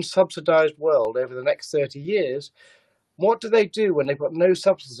a non-subsidized world over the next 30 years. What do they do when they've got no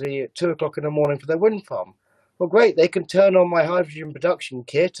subsidy at 2 o'clock in the morning for their wind farm? Well, great, they can turn on my hydrogen production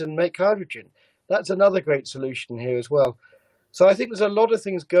kit and make hydrogen. That's another great solution here as well. So I think there's a lot of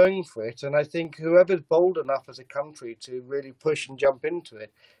things going for it, and I think whoever's bold enough as a country to really push and jump into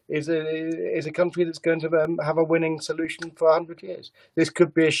it is a country that's going to have a winning solution for 100 years. This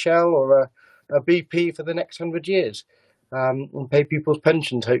could be a Shell or a BP for the next 100 years, and pay people's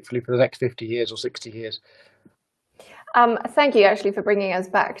pensions hopefully for the next 50 years or 60 years. Thank you actually for bringing us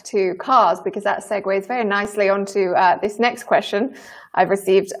back to cars, because that segues very nicely onto this next question I've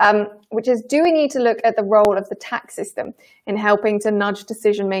received, which is, do we need to look at the role of the tax system in helping to nudge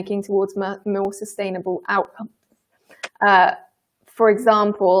decision making towards more sustainable outcomes? For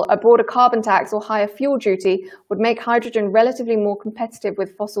example, a broader carbon tax or higher fuel duty would make hydrogen relatively more competitive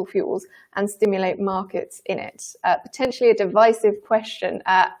with fossil fuels and stimulate markets in it. Potentially a divisive question.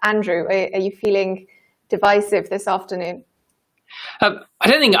 Andrew, are you feeling divisive this afternoon? I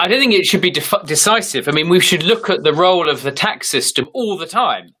don't think it should be decisive. I mean, we should look at the role of the tax system all the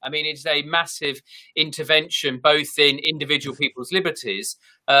time. I mean, it's a massive intervention both in individual people's liberties,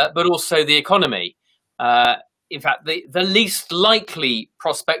 but also the economy. In fact, the least likely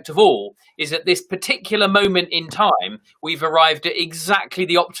prospect of all is at this particular moment in time, we've arrived at exactly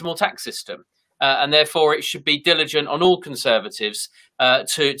the optimal tax system. And therefore, it should be diligent on all Conservatives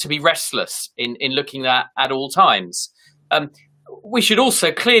to be restless in looking at all times. We should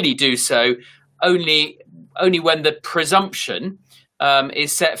also clearly do so only when the presumption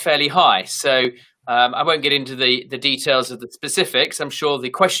is set fairly high. So I won't get into the details of the specifics. I'm sure the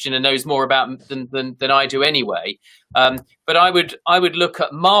questioner knows more about than I do anyway. But I would look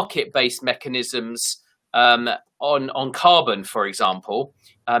at market-based mechanisms on carbon, for example.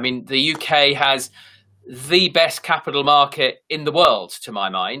 I mean, the UK has the best capital market in the world, to my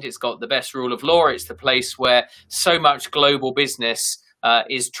mind. It's got the best rule of law. It's the place where so much global business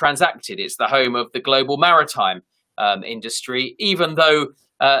is transacted. It's the home of the global maritime industry, even though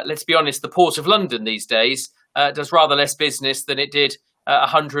let's be honest, the Port of London these days does rather less business than it did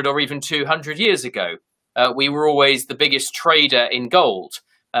 100 or even 200 years ago. We were always the biggest trader in gold.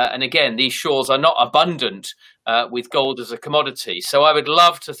 And again, these shores are not abundant with gold as a commodity. So I would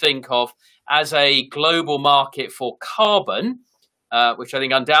love to think of as a global market for carbon, which I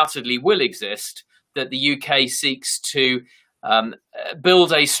think undoubtedly will exist, that the UK seeks to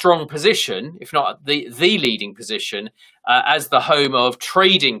build a strong position, if not the leading position, as the home of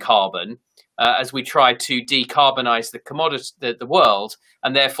trading carbon, as we try to decarbonize the commodity, the world,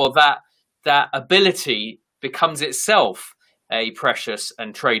 and therefore that ability becomes itself a precious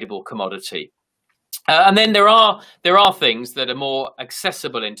and tradable commodity. And then there are things that are more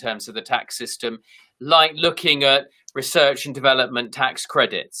accessible in terms of the tax system, like looking at research and development tax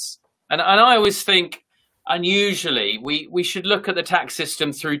credits. And I always think, unusually, we should look at the tax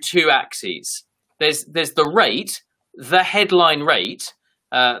system through two axes. There's the rate, the headline rate,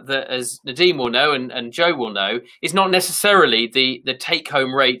 that, as Nadeem will know and Joe will know, is not necessarily the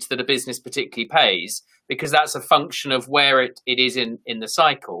take-home rate that a business particularly pays, because that's a function of where it is in the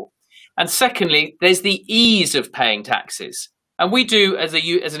cycle. And secondly, there's the ease of paying taxes. And we do, as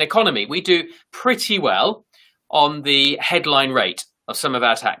an economy, we do pretty well on the headline rate of some of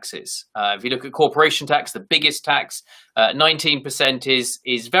our taxes. If you look at corporation tax, the biggest tax, 19%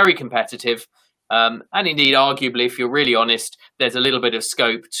 is very competitive. And indeed, arguably, if you're really honest, there's a little bit of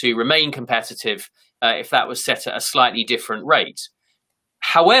scope to remain competitive if that was set at a slightly different rate.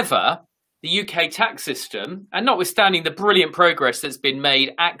 However, the UK tax system, and notwithstanding the brilliant progress that's been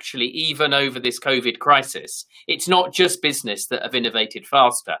made actually even over this COVID crisis, it's not just business that have innovated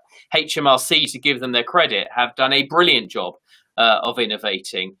faster. HMRC, to give them their credit, have done a brilliant job of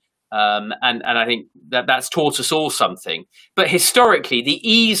innovating. And I think that's taught us all something. But historically, the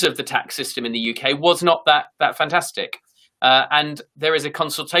ease of the tax system in the UK was not that fantastic. And there is a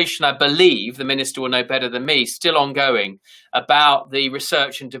consultation, I believe, the Minister will know better than me, still ongoing, about the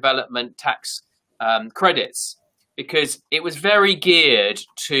research and development tax credits, because it was very geared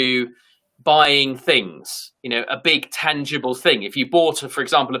to buying things, a big tangible thing. If you bought, for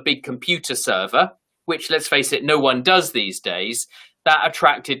example, a big computer server, which, let's face it, no one does these days, that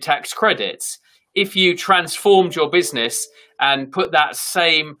attracted tax credits. If you transformed your business and put that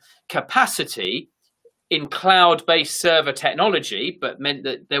same capacity in cloud-based server technology, but meant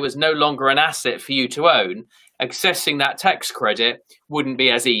that there was no longer an asset for you to own, accessing that tax credit wouldn't be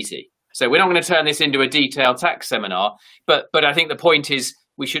as easy. So we're not going to turn this into a detailed tax seminar, but I think the point is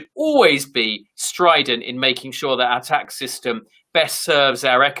we should always be strident in making sure that our tax system best serves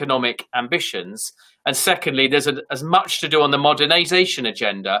our economic ambitions. And secondly, there's as much to do on the modernisation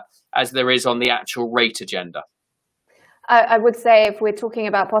agenda as there is on the actual rate agenda. I would say, if we're talking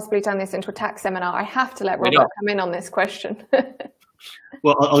about possibly turning this into a tax seminar, I have to let Robert come in on this question.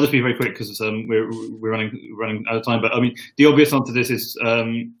 Well, I'll just be very quick because we're running out of time. But I mean, the obvious answer to this is,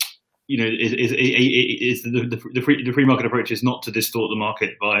 the free market approach is not to distort the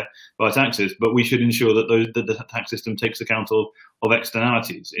market by taxes, but we should ensure that the tax system takes account of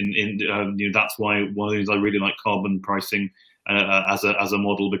externalities. That's why one of the things I really like carbon pricing as a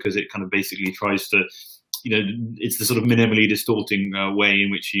model, because it kind of basically tries to, it's the sort of minimally distorting way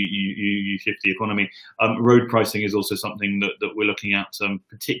in which you shift the economy. Road pricing is also something that we're looking at,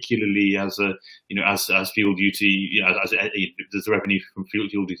 particularly as fuel duty, as the revenue from fuel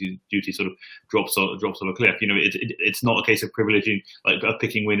duty sort of drops off a cliff. It's not a case of privileging, like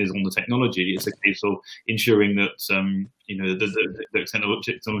picking winners on the technology. It's a case of ensuring that the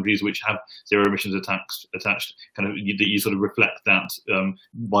technologies which have zero emissions attached, kind of that you sort of reflect that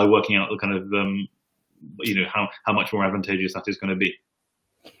by working out the kind of how much more advantageous that is going to be.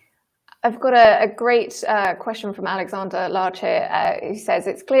 I've got a great question from Alexander Large here, who says,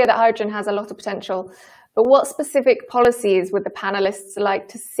 it's clear that hydrogen has a lot of potential, but what specific policies would the panelists like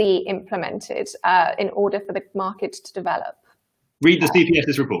to see implemented in order for the market to develop? Read the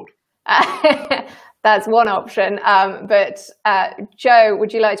CPS's report. That's one option. But Joe,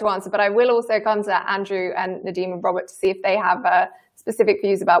 would you like to answer? But I will also come to Andrew and Nadeem and Robert to see if they have specific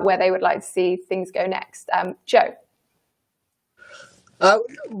views about where they would like to see things go next. Joe?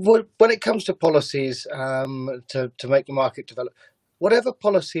 When it comes to policies to make the market develop, whatever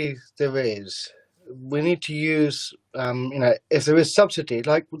policy there is, we need to use, if there is subsidy,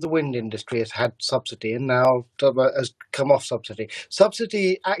 like the wind industry has had subsidy and now has come off subsidy.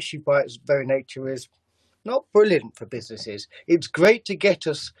 Subsidy actually by its very nature is not brilliant for businesses. It's great to get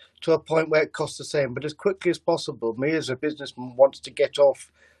us to a point where it costs the same, but as quickly as possible, me as a businessman wants to get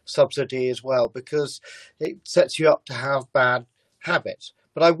off subsidy as well, because it sets you up to have bad habits.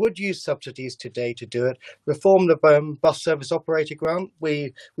 But I would use subsidies today to do it. Reform the bus service operator grant.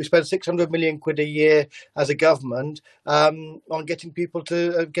 We spend 600 million quid a year as a government on getting people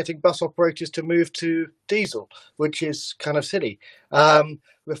to getting bus operators to move to diesel, which is kind of silly.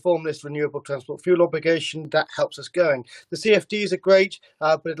 Reform this renewable transport fuel obligation, that helps us going. The CFDs are great,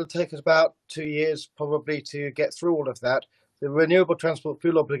 but it'll take us about 2 years probably to get through all of that. The renewable transport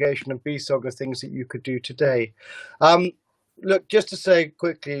fuel obligation and BSOG are things that you could do today. Look, just to say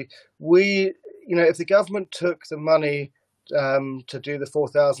quickly, if the government took the money to do the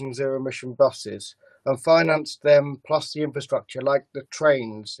 4,000 zero emission buses and financed them plus the infrastructure like the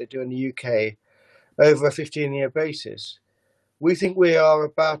trains they do in the UK over a 15-year basis, we think we are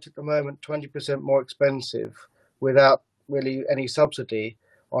about at the moment 20% more expensive without really any subsidy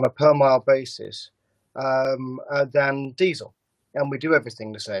on a per mile basis than diesel, and we do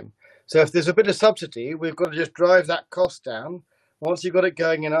everything the same. So if there's a bit of subsidy, we've got to just drive that cost down. Once you've got it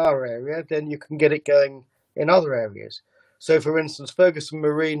going in our area, then you can get it going in other areas. So for instance, Ferguson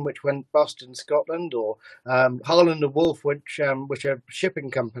Marine, which went bust in Scotland, or Harland and Wolff, which are a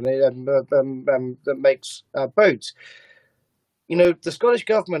shipping company that makes boats. The Scottish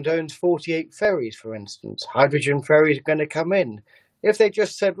government owns 48 ferries, for instance. Hydrogen ferries are going to come in. If they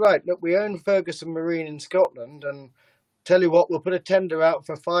just said, right, look, we own Ferguson Marine in Scotland, and tell you what, we'll put a tender out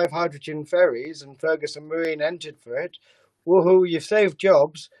for 5 hydrogen ferries, and Ferguson Marine entered for it. Woohoo, you've saved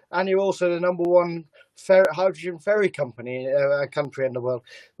jobs, and you're also the #1 hydrogen ferry company country in the world.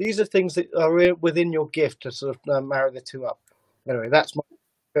 These are things that are within your gift to sort of marry the two up. Anyway, that's my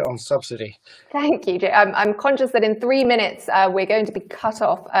bit on subsidy. Thank you, Jay. I'm conscious that in 3 minutes we're going to be cut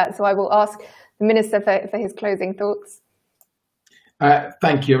off, so I will ask the Minister for his closing thoughts.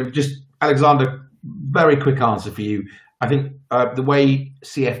 Thank you. Just, Alexander, very quick answer for you. I think the way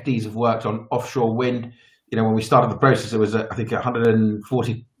CFDs have worked on offshore wind, when we started the process, it was, I think,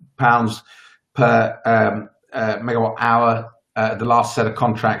 £140 per megawatt hour. The last set of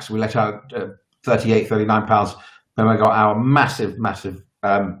contracts, we let out £38, £39 per megawatt hour. Massive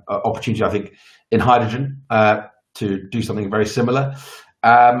opportunity, I think, in hydrogen to do something very similar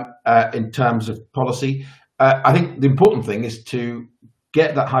in terms of policy. I think the important thing is to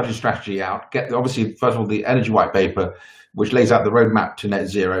get that hydrogen strategy out, obviously, first of all, the energy white paper, which lays out the roadmap to net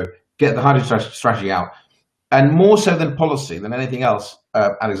zero, get the hydrogen strategy out. And more so than policy, than anything else,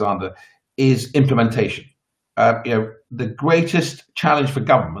 Alexander, is implementation. The greatest challenge for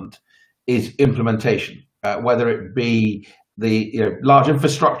government is implementation, whether it be the large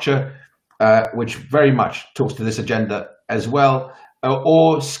infrastructure, which very much talks to this agenda as well,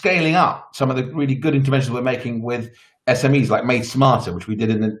 or scaling up some of the really good interventions we're making with SMEs like Made Smarter, which we did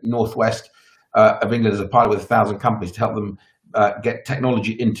in the northwest of England as a pilot with 1,000 companies to help them get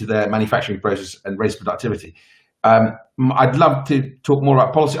technology into their manufacturing process and raise productivity. I'd love to talk more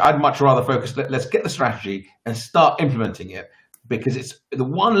about policy. I'd much rather focus, let's get the strategy and start implementing it, because it's the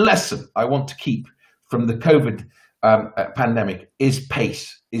one lesson I want to keep from the COVID pandemic is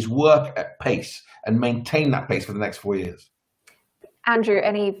pace, is work at pace and maintain that pace for the next 4 years. Andrew,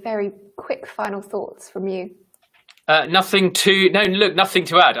 any very quick final thoughts from you? Nothing to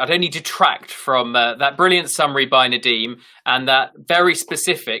add. I'd only detract from that brilliant summary by Nadeem and that very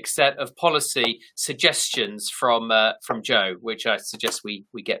specific set of policy suggestions from Joe, which I suggest we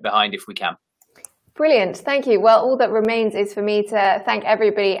get behind if we can. Brilliant, thank you. Well, all that remains is for me to thank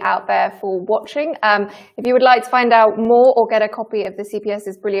everybody out there for watching. If you would like to find out more or get a copy of the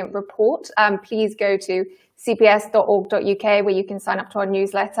CPS's brilliant report, please go to cps.org.uk, where you can sign up to our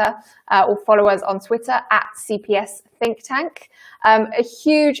newsletter, or follow us on Twitter at CPS Think Tank. A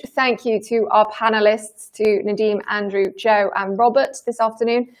huge thank you to our panelists, to Nadeem, Andrew, Joe and Robert this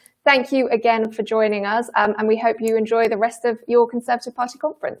afternoon. Thank you again for joining us, and we hope you enjoy the rest of your Conservative Party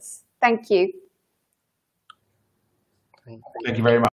conference. Thank you. Thank you very much.